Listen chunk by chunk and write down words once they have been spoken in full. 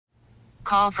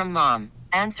Call from mom.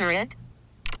 Answer it.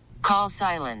 Call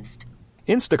silenced.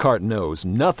 Instacart knows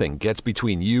nothing gets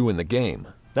between you and the game.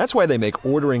 That's why they make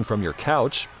ordering from your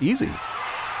couch easy.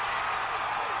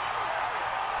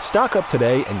 Stock up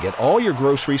today and get all your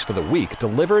groceries for the week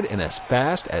delivered in as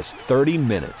fast as 30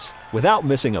 minutes without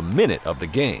missing a minute of the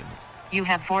game. You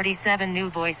have 47 new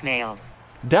voicemails.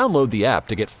 Download the app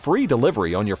to get free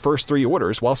delivery on your first 3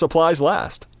 orders while supplies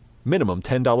last. Minimum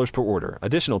 $10 per order.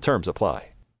 Additional terms apply.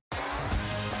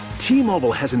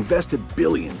 T-Mobile has invested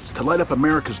billions to light up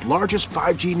America's largest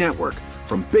 5G network,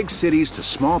 from big cities to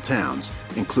small towns,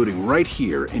 including right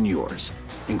here in yours.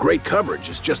 And great coverage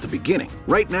is just the beginning.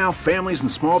 Right now, families and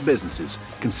small businesses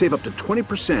can save up to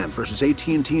 20% versus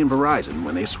AT&T and Verizon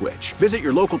when they switch. Visit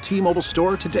your local T-Mobile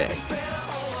store today.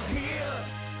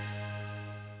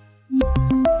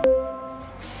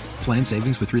 Plan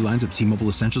savings with 3 lines of T-Mobile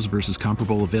Essentials versus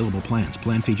comparable available plans.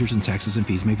 Plan features and taxes and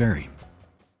fees may vary.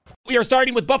 We are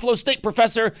starting with Buffalo State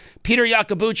professor Peter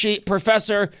Yacobucci.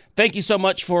 Professor, thank you so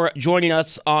much for joining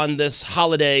us on this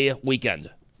holiday weekend.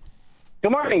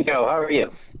 Good morning, Joe. How are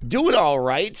you? Doing all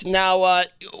right. Now,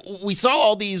 we saw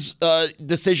all these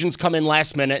decisions come in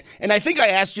last minute, and I think I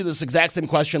asked you this exact same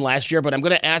question last year, but I'm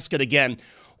going to ask it again.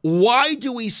 Why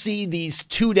do we see these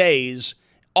 2 days,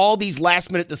 all these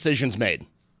last-minute decisions made?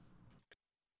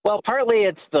 Well, partly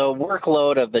it's the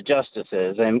workload of the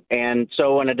justices. And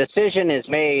so when a decision is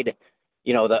made,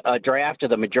 a draft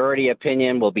of the majority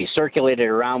opinion will be circulated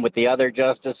around with the other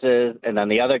justices, and then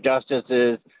the other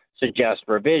justices suggest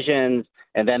revisions,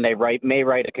 and then they may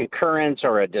write a concurrence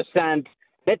or a dissent.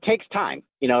 It takes time.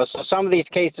 So some of these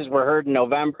cases were heard in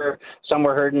November, some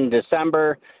were heard in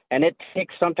December, and it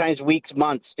takes sometimes weeks,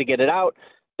 months to get it out.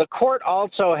 The court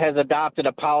also has adopted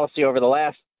a policy over the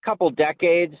last couple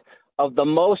decades of the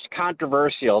most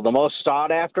controversial, the most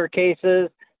sought-after cases,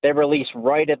 they release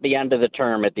right at the end of the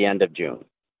term at the end of June.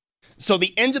 So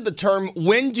the end of the term,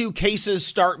 when do cases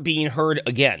start being heard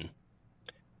again?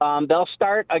 They'll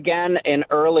start again in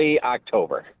early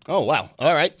October. Oh, wow.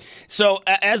 All right. So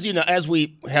as you know, as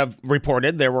we have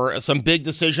reported, there were some big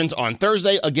decisions on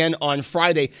Thursday, again on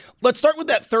Friday. Let's start with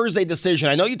that Thursday decision.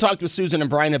 I know you talked with Susan and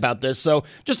Brian about this. So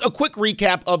just a quick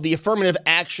recap of the affirmative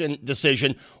action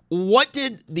decision. What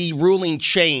did the ruling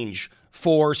change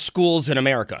for schools in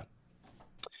America?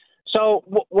 So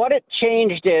what it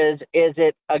changed is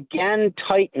it again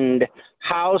tightened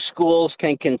how schools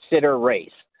can consider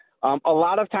race. A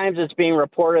lot of times it's being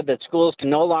reported that schools can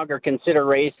no longer consider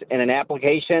race in an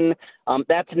application.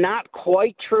 That's not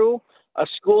quite true. A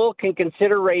school can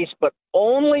consider race, but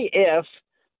only if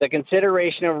the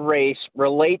consideration of race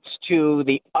relates to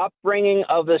the upbringing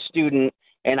of the student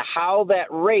and how that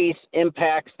race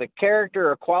impacts the character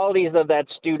or qualities of that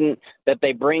student that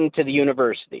they bring to the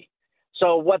university.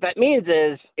 So what that means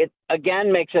is it,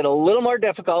 again, makes it a little more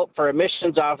difficult for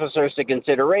admissions officers to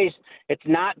consider race. It's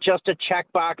not just a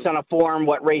checkbox on a form,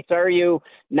 what race are you?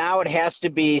 Now it has to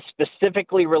be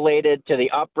specifically related to the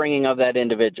upbringing of that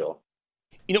individual.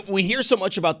 We hear so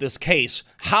much about this case.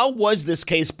 How was this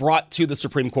case brought to the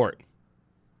Supreme Court?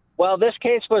 Well, this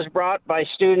case was brought by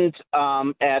students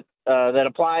that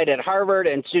applied at Harvard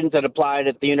and students that applied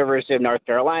at the University of North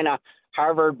Carolina.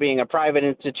 Harvard being a private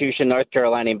institution, North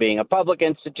Carolina being a public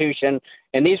institution.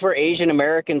 And these were Asian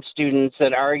American students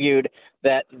that argued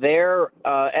that their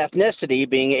ethnicity,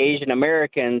 being Asian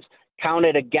Americans,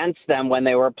 counted against them when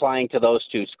they were applying to those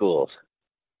two schools.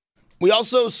 We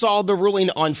also saw the ruling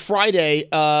on Friday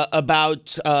about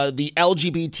the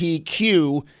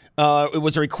LGBTQ. It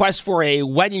was a request for a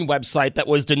wedding website that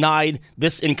was denied,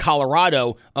 this in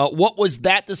Colorado. What was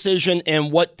that decision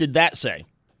and what did that say?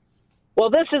 Well,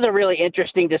 this is a really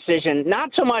interesting decision,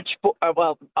 not so much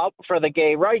for the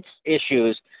gay rights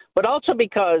issues, but also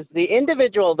because the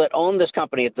individual that owned this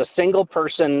company, it's a single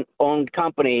person owned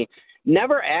company,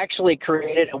 never actually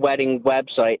created a wedding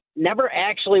website, never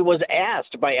actually was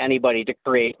asked by anybody to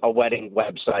create a wedding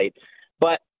website,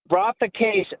 but brought the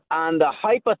case on the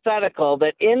hypothetical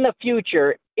that in the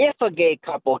future, if a gay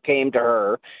couple came to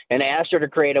her and asked her to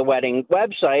create a wedding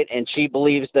website, and she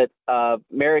believes that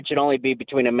marriage should only be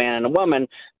between a man and a woman,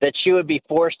 that she would be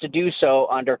forced to do so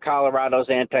under Colorado's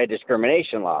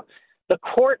anti-discrimination law. The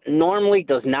court normally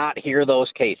does not hear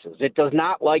those cases. It does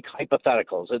not like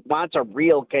hypotheticals. It wants a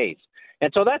real case.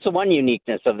 And so that's one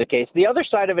uniqueness of the case. The other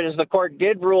side of it is the court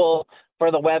did rule for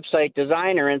the website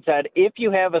designer and said, if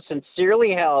you have a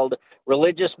sincerely held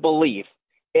religious belief,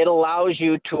 it allows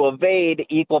you to evade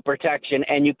equal protection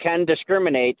and you can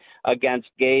discriminate against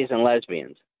gays and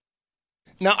lesbians.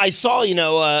 Now, I saw,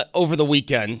 over the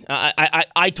weekend,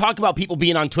 I talk about people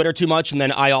being on Twitter too much, and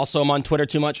then I also am on Twitter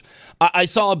too much. I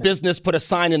saw a business put a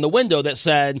sign in the window that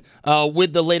said,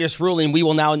 with the latest ruling, we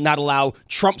will now not allow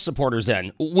Trump supporters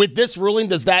in. With this ruling,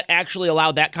 does that actually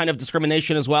allow that kind of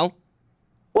discrimination as well?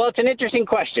 Well, it's an interesting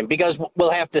question because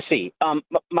we'll have to see.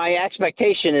 My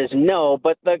expectation is no,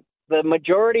 but the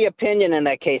majority opinion in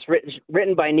that case,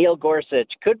 written by Neil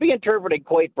Gorsuch, could be interpreted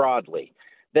quite broadly.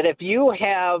 That if you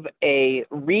have a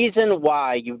reason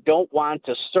why you don't want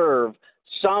to serve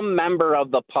some member of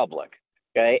the public,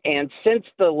 okay, and since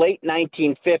the late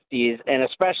 1950s, and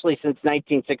especially since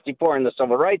 1964 in the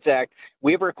Civil Rights Act,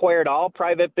 we've required all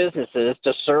private businesses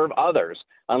to serve others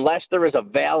unless there is a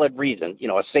valid reason,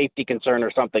 a safety concern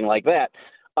or something like that.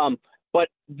 But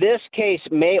this case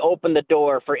may open the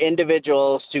door for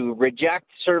individuals to reject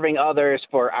serving others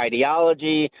for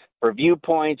ideology, for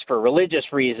viewpoints, for religious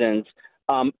reasons.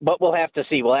 But we'll have to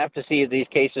see. We'll have to see if these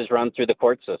cases run through the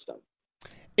court system.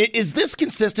 Is this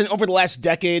consistent over the last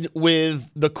decade with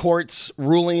the court's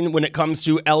ruling when it comes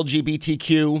to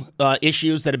LGBTQ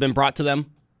issues that have been brought to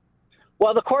them?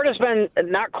 Well, the court has been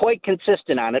not quite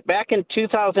consistent on it. Back in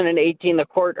 2018, the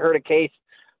court heard a case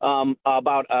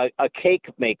about a cake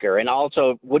maker, and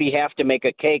also would he have to make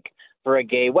a cake for a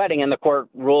gay wedding? And the court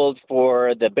ruled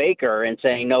for the baker and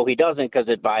saying, no, he doesn't because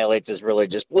it violates his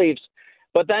religious beliefs.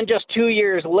 But then just 2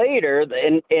 years later,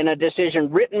 in a decision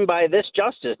written by this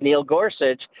justice, Neil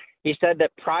Gorsuch, he said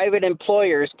that private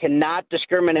employers cannot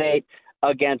discriminate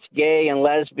against gay and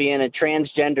lesbian and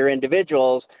transgender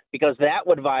individuals because that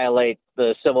would violate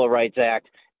the Civil Rights Act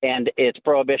and its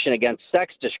prohibition against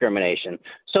sex discrimination.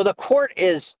 So the court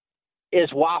is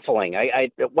waffling.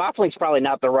 Waffling is probably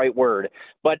not the right word,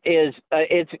 but it's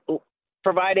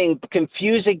providing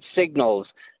confusing signals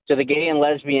to the gay and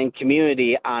lesbian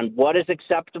community on what is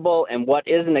acceptable and what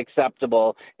isn't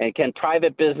acceptable, and can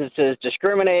private businesses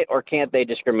discriminate or can't they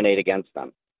discriminate against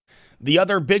them? The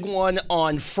other big one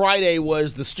on Friday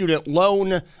was the student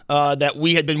loan that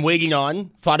we had been waiting on.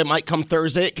 Thought it might come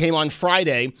Thursday. It came on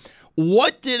Friday.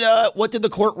 What did the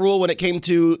court rule when it came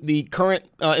to the current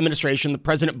administration, the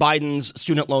President Biden's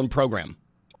student loan program?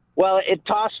 Well, it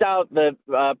tossed out the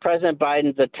President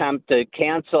Biden's attempt to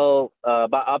cancel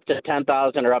about up to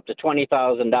 $10,000 or up to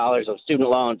 $20,000 of student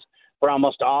loans for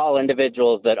almost all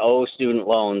individuals that owe student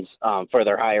loans for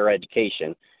their higher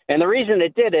education. And the reason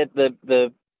it did it,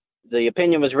 the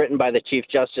opinion was written by the Chief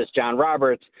Justice John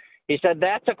Roberts. He said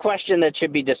that's a question that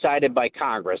should be decided by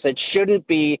Congress. It shouldn't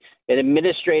be an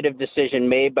administrative decision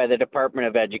made by the Department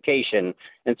of Education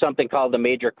and something called the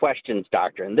Major Questions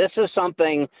Doctrine. This is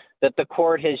something that the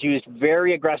court has used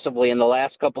very aggressively in the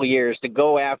last couple of years to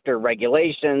go after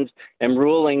regulations and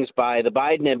rulings by the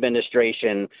Biden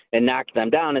administration and knock them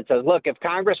down. It says, look, if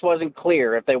Congress wasn't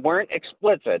clear, if they weren't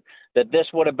explicit that this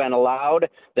would have been allowed,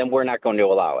 then we're not going to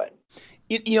allow it.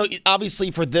 Obviously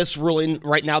for this ruling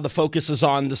right now, the focus is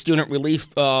on the student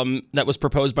relief that was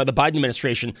proposed by the Biden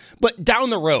administration. But down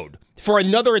the road, for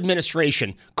another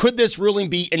administration, could this ruling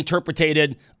be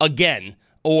interpreted again,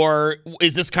 or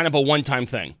is this kind of a one-time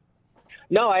thing?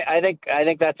 No, I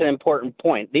think that's an important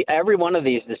point. Every one of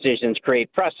these decisions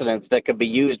create precedents that could be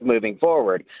used moving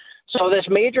forward. So this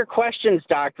major questions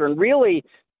doctrine really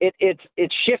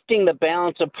it's shifting the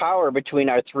balance of power between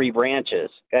our three branches.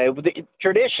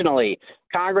 Traditionally,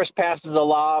 Congress passes a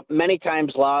law. Many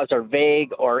times laws are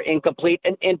vague or incomplete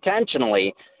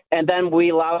intentionally, and then we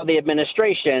allow the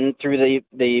administration through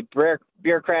the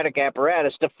bureaucratic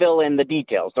apparatus to fill in the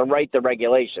details, to write the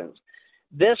regulations.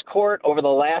 This court over the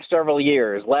last several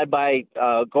years, led by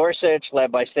Gorsuch,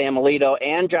 led by Sam Alito,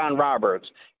 and John Roberts,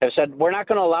 have said, we're not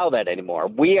going to allow that anymore.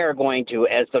 We are going to,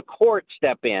 as the court,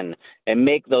 step in and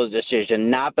make those decisions,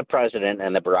 not the president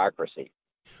and the bureaucracy.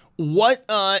 What,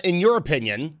 in your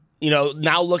opinion,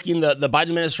 now looking, the Biden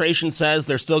administration says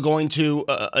they're still going to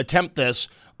attempt this.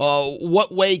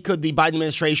 What way could the Biden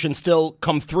administration still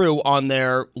come through on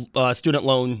their student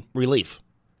loan relief?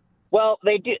 Well,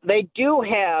 they do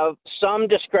have some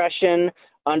discretion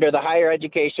under the Higher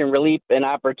Education Relief and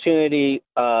Opportunity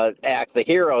Act, the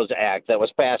HEROES Act that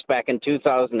was passed back in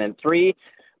 2003.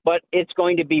 But it's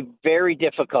going to be very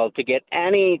difficult to get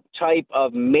any type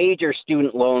of major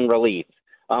student loan relief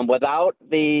without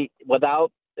the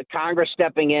Congress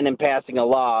stepping in and passing a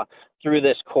law through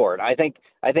this court. I think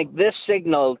this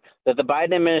signaled that the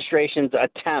Biden administration's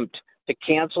attempt to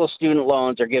cancel student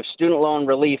loans or give student loan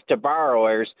relief to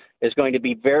borrowers is going to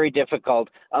be very difficult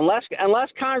unless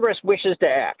Congress wishes to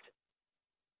act.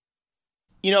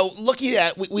 Looking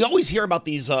at, we always hear about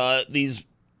these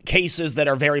cases that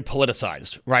are very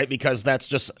politicized, right? Because that's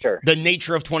just Sure. the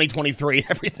nature of 2023.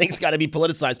 Everything's got to be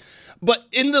politicized. But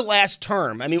in the last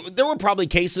term, I mean, there were probably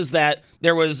cases that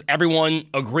everyone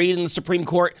agreed in the Supreme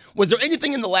Court. Was there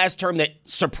anything in the last term that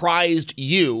surprised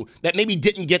you that maybe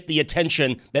didn't get the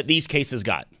attention that these cases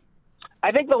got?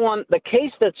 I think the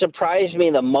case that surprised me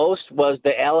the most was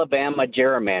the Alabama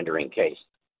gerrymandering case.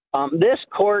 This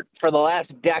court for the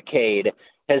last decade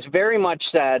has very much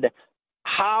said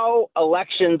how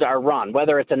elections are run,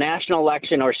 whether it's a national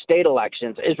election or state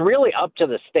elections, is really up to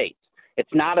the states. It's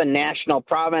not a national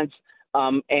province,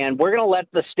 and we're going to let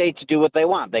the states do what they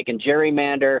want. They can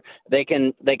gerrymander, they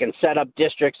can set up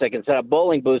districts, they can set up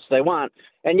polling booths they want.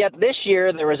 And yet this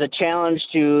year there was a challenge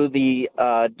to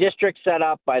the district set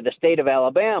up by the state of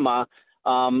Alabama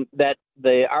that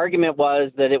the argument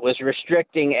was that it was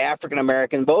restricting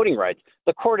African-American voting rights.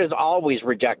 The court has always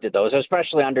rejected those,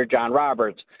 especially under John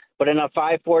Roberts. But in a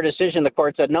 5-4 decision, the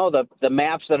court said, no, the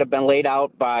maps that have been laid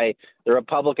out by the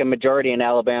Republican majority in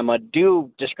Alabama do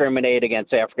discriminate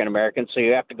against African-Americans, so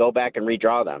you have to go back and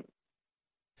redraw them.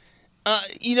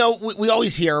 We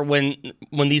always hear when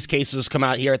these cases come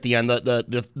out here at the end,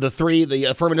 the three, the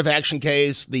affirmative action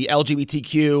case, the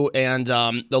LGBTQ, and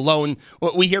the loan,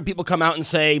 we hear people come out and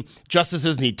say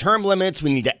justices need term limits,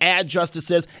 we need to add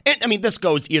justices. And, I mean, this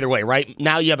goes either way, right?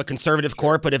 Now you have a conservative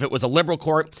court, but if it was a liberal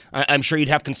court, I'm sure you'd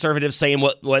have conservatives saying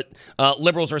what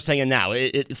liberals are saying now.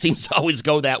 It seems to always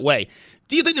go that way.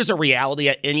 Do you think there's a reality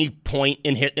at any point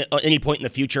in the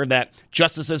future that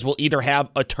justices will either have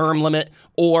a term limit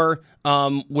or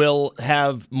will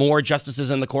have more justices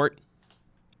in the court?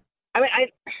 I mean,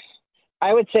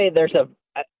 I would say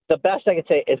the best I could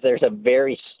say is there's a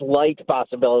very slight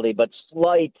possibility, but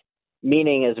slight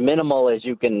meaning as minimal as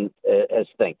you can as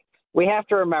think. We have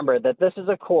to remember that this is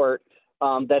a court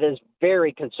that is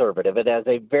very conservative. It has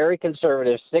a very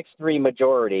conservative 6-3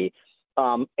 majority.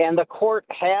 And the court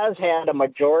has had a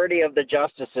majority of the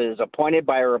justices appointed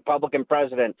by a Republican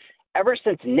president ever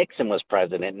since Nixon was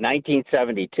president in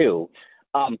 1972.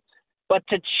 But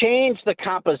to change the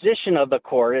composition of the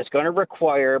court is going to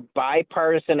require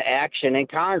bipartisan action in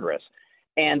Congress.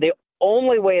 And the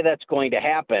only way that's going to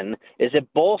happen is if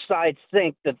both sides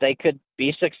think that they could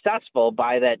be successful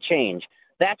by that change.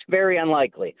 That's very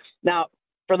unlikely. Now,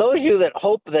 for those of you that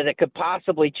hope that it could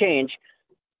possibly change,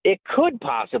 it could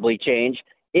possibly change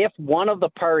if one of the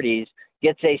parties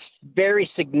gets a very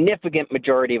significant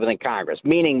majority within Congress,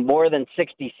 meaning more than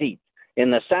 60 seats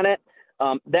in the Senate.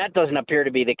 That doesn't appear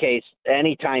to be the case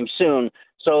anytime soon.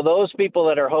 So those people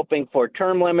that are hoping for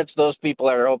term limits, those people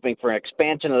that are hoping for an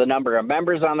expansion of the number of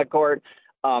members on the court,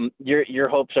 your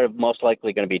hopes are most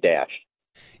likely going to be dashed.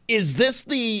 Is this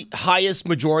the highest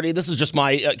majority? This is just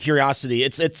my curiosity.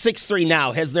 It's at 6-3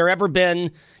 now. Has there ever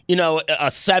been, a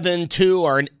 7-2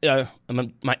 or an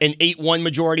 8-1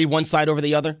 majority, one side over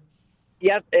the other?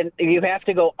 Yep, and you have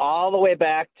to go all the way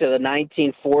back to the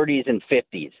 1940s and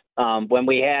 50s when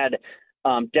we had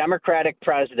Democratic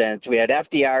presidents. We had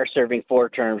FDR serving 4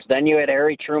 terms. Then you had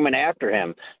Harry Truman after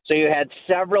him. So you had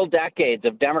several decades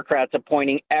of Democrats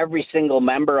appointing every single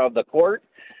member of the court.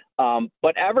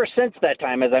 But ever since that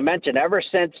time, as I mentioned, ever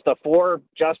since the 4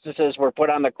 justices were put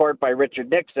on the court by Richard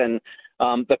Nixon,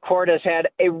 the court has had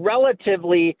a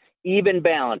relatively even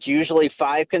balance, usually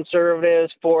 5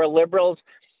 conservatives, 4 liberals.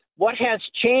 What has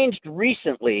changed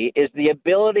recently is the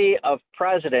ability of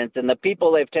presidents and the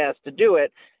people they've tasked to do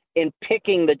it in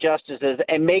picking the justices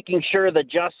and making sure the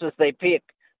justice they pick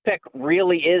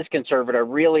really is conservative,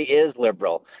 really is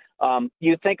liberal.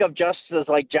 You think of justices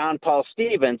like John Paul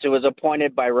Stevens, who was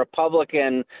appointed by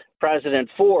Republican President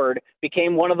Ford,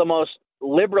 became one of the most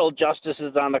liberal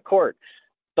justices on the court.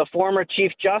 The former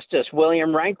Chief Justice,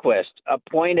 William Rehnquist,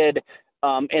 appointed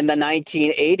in the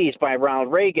 1980s by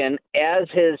Ronald Reagan, as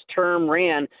his term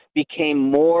ran, became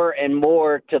more and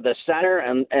more to the center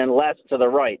and less to the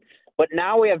right. But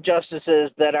now we have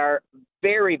justices that are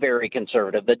very, very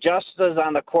conservative. The justices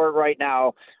on the court right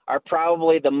now are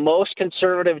probably the most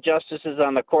conservative justices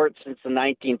on the court since the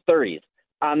 1930s.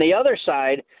 On the other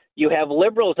side, you have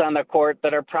liberals on the court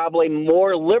that are probably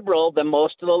more liberal than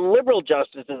most of the liberal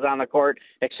justices on the court,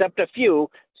 except a few,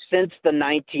 since the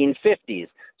 1950s.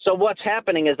 So what's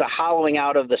happening is a hollowing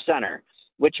out of the center,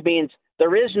 which means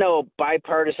there is no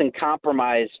bipartisan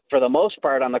compromise for the most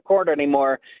part on the court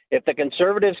anymore. If the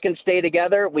conservatives can stay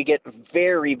together, we get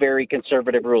very, very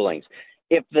conservative rulings.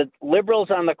 If the liberals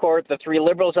on the court, the 3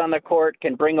 liberals on the court,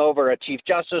 can bring over a chief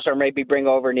justice or maybe bring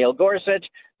over Neil Gorsuch,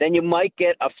 then you might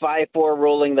get a 5-4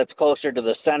 ruling that's closer to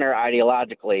the center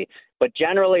ideologically. But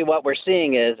generally what we're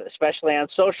seeing is, especially on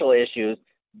social issues,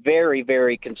 very,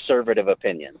 very conservative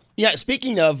opinions. Yeah,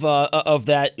 speaking of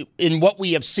that, in what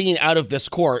we have seen out of this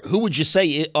court, who would you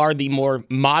say are the more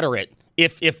moderate,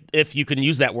 if you can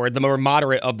use that word, the more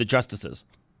moderate of the justices?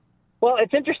 Well,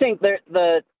 it's interesting.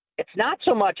 It's not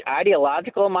so much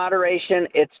ideological moderation;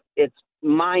 it's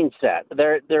mindset.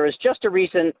 There is just a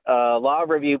recent law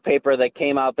review paper that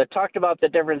came out that talked about the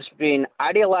difference between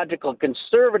ideological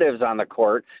conservatives on the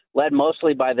court, led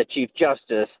mostly by the Chief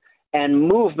Justice, and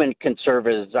movement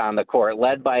conservatives on the court,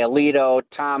 led by Alito,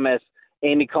 Thomas,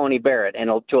 Amy Coney Barrett, and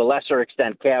to a lesser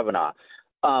extent Kavanaugh,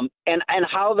 and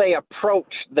how they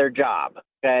approach their job.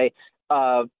 Okay,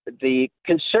 the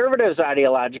conservatives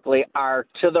ideologically are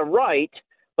to the right,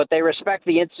 but they respect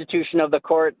the institution of the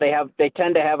court. They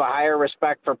tend to have a higher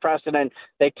respect for precedent.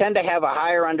 They tend to have a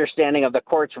higher understanding of the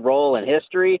court's role in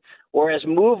history, whereas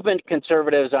movement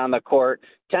conservatives on the court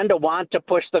tend to want to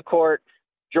push the court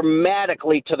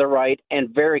dramatically to the right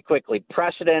and very quickly.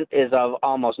 Precedent is of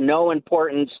almost no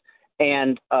importance,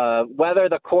 and whether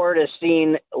the court is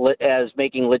seen as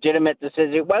making legitimate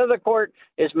decisions, whether the court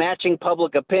is matching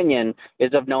public opinion,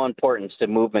 is of no importance to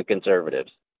movement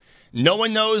conservatives. No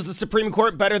one knows the Supreme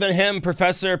Court better than him,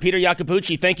 Professor Peter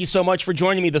Yacobucci. Thank you so much for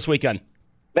joining me this weekend.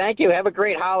 Thank you. Have a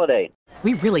great holiday.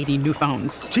 We really need new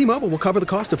phones. T-Mobile will cover the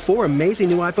cost of 4 amazing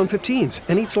new iPhone 15s,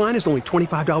 and each line is only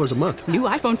 $25 a month. New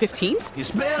iPhone 15s?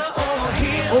 It's better over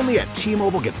here. Only at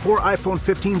T-Mobile, get 4 iPhone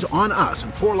 15s on us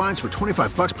and 4 lines for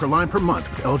 $25 per line per month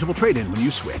with eligible trade-in when you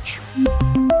switch.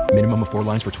 Minimum of 4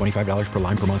 lines for $25 per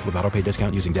line per month with autopay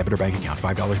discount using debit or bank account.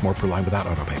 $5 more per line without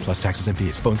autopay, plus taxes and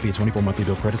fees. Phone fee at 24 monthly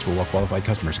bill credits for well-qualified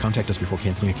customers. Contact us before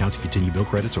canceling account to continue bill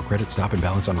credits or credit stop and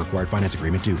balance on required finance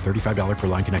agreement due. $35 per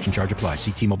line connection charge applies.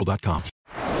 See T-Mobile.com.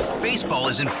 Baseball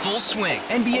is in full swing.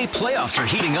 NBA playoffs are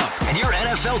heating up, and your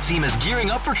NFL team is gearing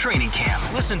up for training camp.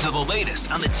 Listen to the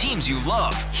latest on the teams you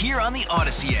love here on the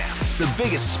Odyssey app. The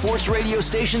biggest sports radio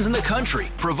stations in the country,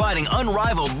 providing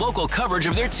unrivaled local coverage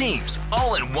of their teams,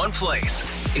 all in one place.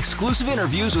 Exclusive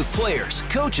interviews with players,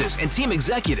 coaches, and team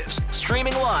executives,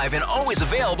 streaming live and always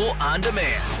available on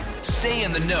demand. Stay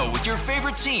in the know with your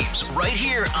favorite teams right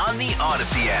here on the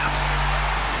Odyssey app.